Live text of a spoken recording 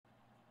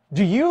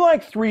Do you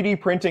like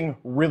 3D printing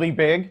really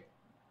big?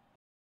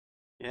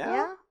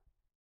 Yeah?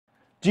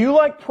 Do you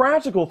like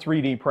practical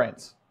 3D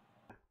prints?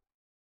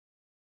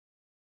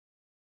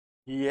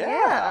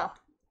 Yeah.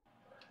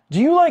 Do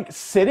you like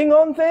sitting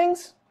on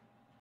things?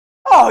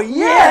 Oh,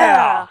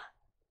 yeah!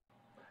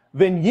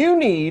 Then you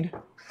need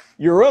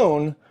your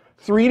own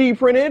 3D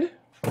printed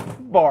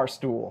bar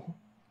stool.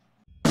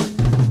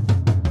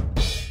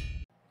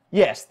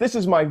 Yes, this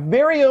is my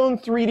very own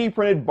 3D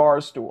printed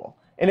bar stool,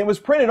 and it was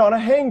printed on a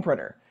hang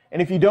printer.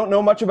 And if you don't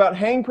know much about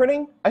hang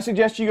printing, I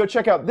suggest you go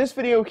check out this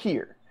video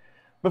here.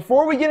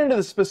 Before we get into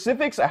the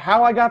specifics of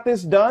how I got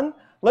this done,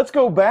 let's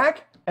go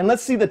back and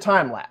let's see the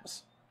time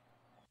lapse.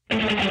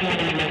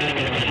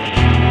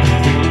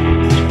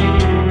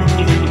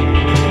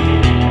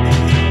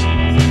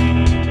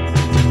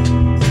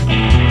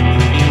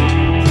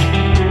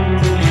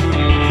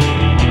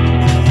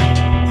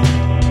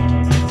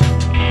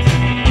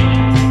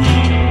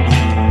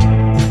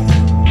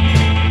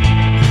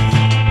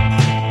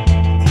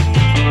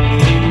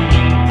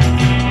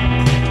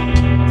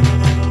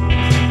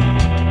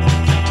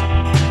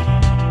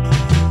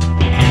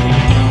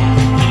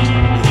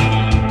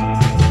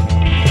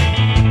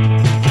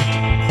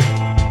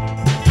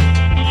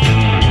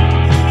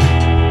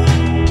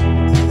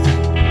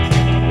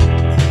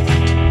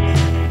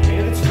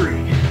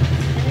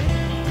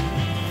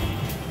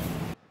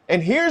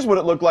 And here's what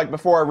it looked like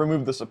before I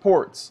removed the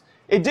supports.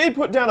 It did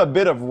put down a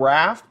bit of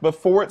raft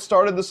before it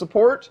started the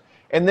support,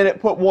 and then it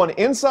put one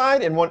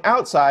inside and one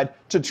outside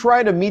to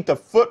try to meet the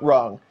foot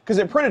rung, because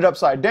it printed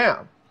upside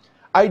down.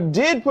 I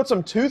did put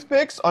some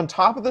toothpicks on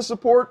top of the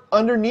support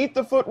underneath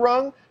the foot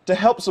rung to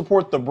help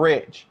support the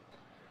bridge.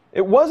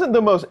 It wasn't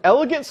the most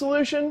elegant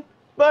solution,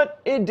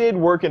 but it did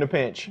work in a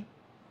pinch.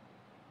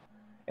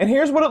 And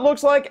here's what it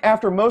looks like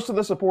after most of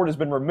the support has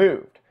been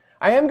removed.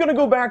 I am going to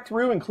go back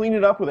through and clean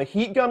it up with a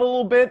heat gun a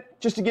little bit,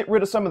 just to get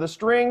rid of some of the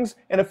strings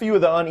and a few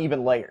of the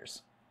uneven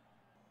layers.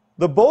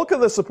 The bulk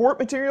of the support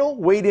material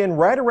weighed in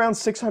right around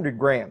 600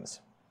 grams.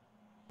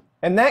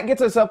 And that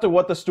gets us up to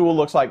what the stool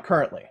looks like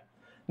currently.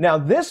 Now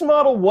this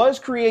model was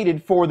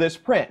created for this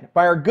print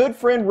by our good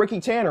friend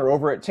Rickie Tanner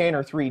over at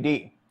Tanner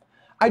 3D.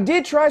 I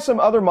did try some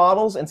other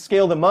models and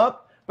scale them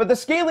up, but the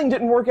scaling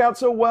didn't work out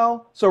so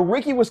well, so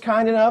Rickie was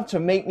kind enough to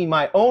make me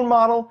my own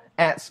model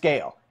at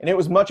scale, and it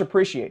was much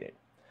appreciated.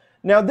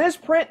 Now this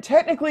print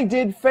technically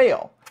did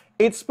fail.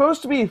 It's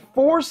supposed to be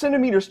 4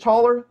 centimeters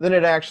taller than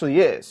it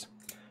actually is.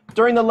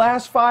 During the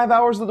last 5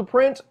 hours of the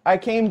print, I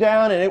came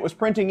down and it was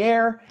printing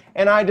air,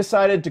 and I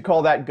decided to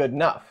call that good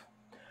enough.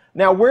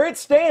 Now where it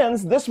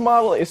stands, this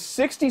model is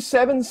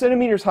 67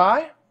 centimeters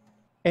high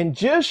and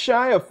just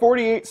shy of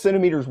 48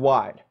 centimeters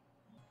wide.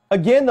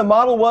 Again, the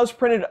model was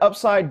printed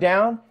upside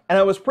down, and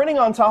I was printing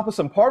on top of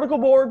some particle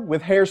board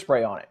with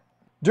hairspray on it.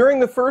 During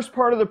the first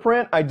part of the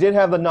print, I did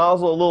have the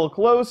nozzle a little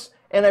close,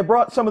 and I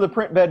brought some of the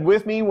print bed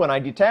with me when I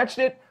detached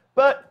it,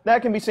 but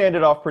that can be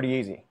sanded off pretty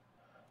easy.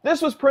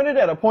 This was printed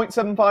at a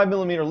 0.75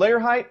 millimeter layer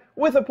height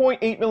with a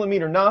 0.8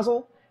 millimeter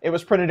nozzle. It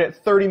was printed at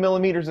 30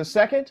 millimeters a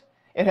second.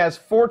 It has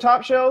 4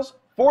 top shells,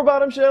 4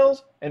 bottom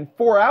shells, and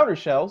 4 outer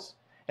shells.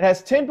 It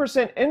has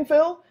 10%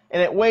 infill,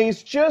 and it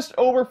weighs just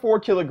over 4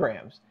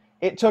 kilograms.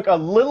 It took a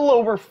little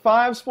over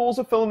 5 spools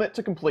of filament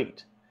to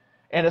complete.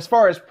 And as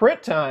far as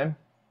print time,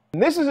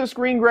 this is a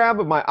screen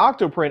grab of my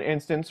Octoprint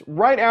instance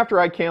right after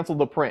I canceled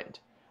the print.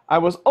 I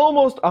was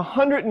almost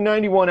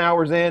 191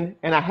 hours in,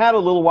 and I had a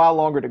little while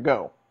longer to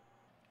go.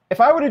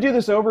 If I were to do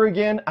this over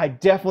again,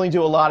 I'd definitely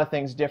do a lot of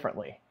things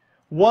differently.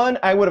 One,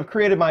 I would have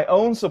created my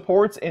own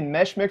supports in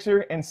Mesh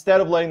Mixer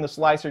instead of letting the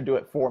slicer do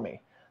it for me.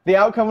 The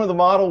outcome of the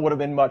model would have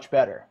been much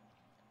better.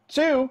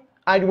 2,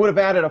 I would have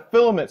added a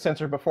filament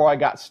sensor before I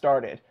got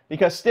started,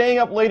 because staying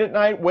up late at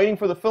night waiting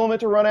for the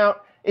filament to run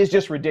out is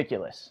just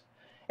ridiculous.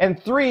 And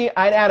 3,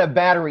 I'd add a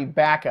battery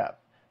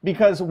backup,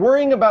 because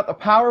worrying about the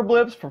power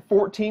blips for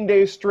 14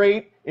 days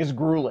straight is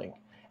grueling.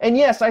 And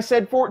yes, I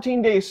said 14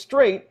 days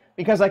straight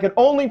because I could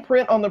only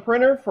print on the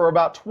printer for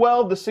about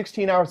 12 to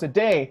 16 hours a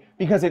day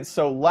because it's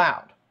so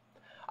loud.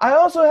 I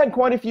also had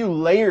quite a few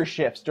layer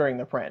shifts during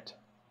the print.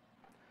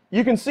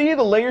 You can see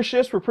the layer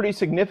shifts were pretty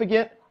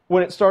significant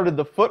when it started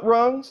the foot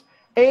rungs,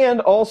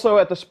 and also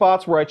at the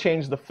spots where I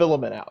changed the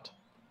filament out.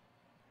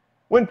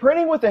 When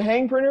printing with the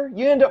hang printer,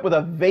 you end up with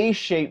a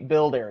vase-shaped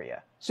build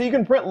area. So you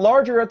can print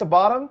larger at the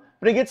bottom,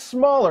 but it gets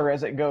smaller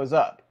as it goes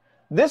up.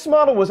 This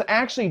model was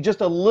actually just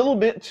a little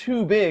bit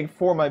too big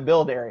for my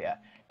build area,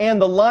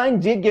 and the line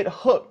did get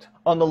hooked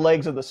on the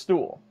legs of the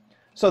stool.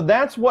 So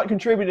that's what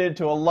contributed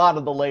to a lot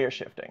of the layer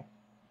shifting.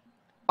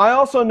 I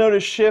also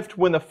noticed shift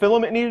when the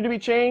filament needed to be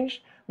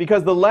changed,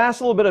 because the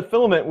last little bit of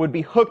filament would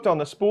be hooked on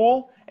the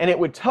spool, and it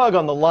would tug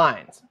on the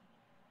lines.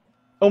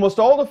 Almost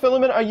all the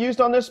filament I used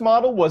on this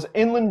model was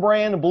Inland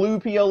brand blue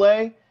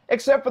PLA,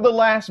 except for the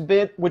last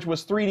bit, which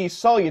was 3D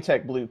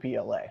Solutech blue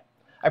PLA.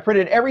 I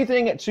printed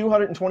everything at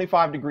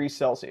 225 degrees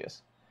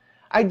Celsius.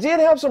 I did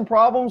have some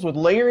problems with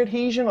layer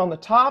adhesion on the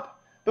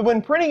top, but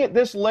when printing at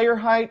this layer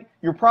height,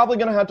 you're probably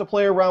going to have to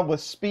play around with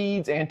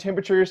speeds and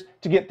temperatures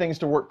to get things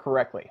to work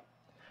correctly.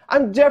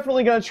 I'm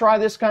definitely going to try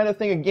this kind of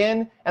thing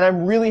again, and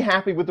I'm really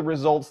happy with the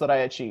results that I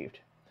achieved.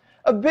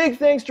 A big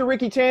thanks to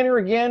Rickie Tanner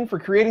again for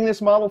creating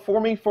this model for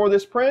me for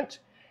this print,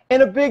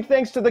 and a big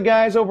thanks to the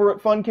guys over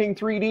at FunKing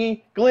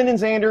 3D, Glenn and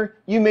Xander.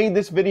 You made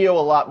this video a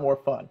lot more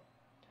fun.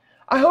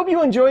 I hope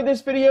you enjoyed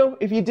this video.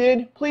 If you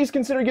did, please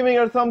consider giving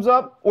it a thumbs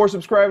up or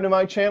subscribing to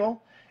my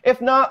channel.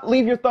 If not,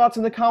 leave your thoughts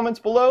in the comments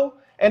below,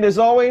 and as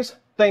always,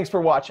 thanks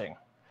for watching.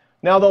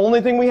 Now the only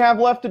thing we have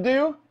left to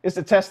do is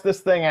to test this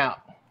thing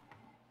out.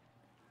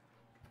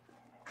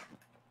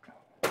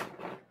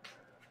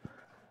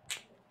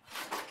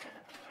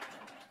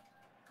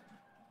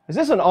 Is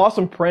this an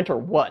awesome print or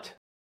what?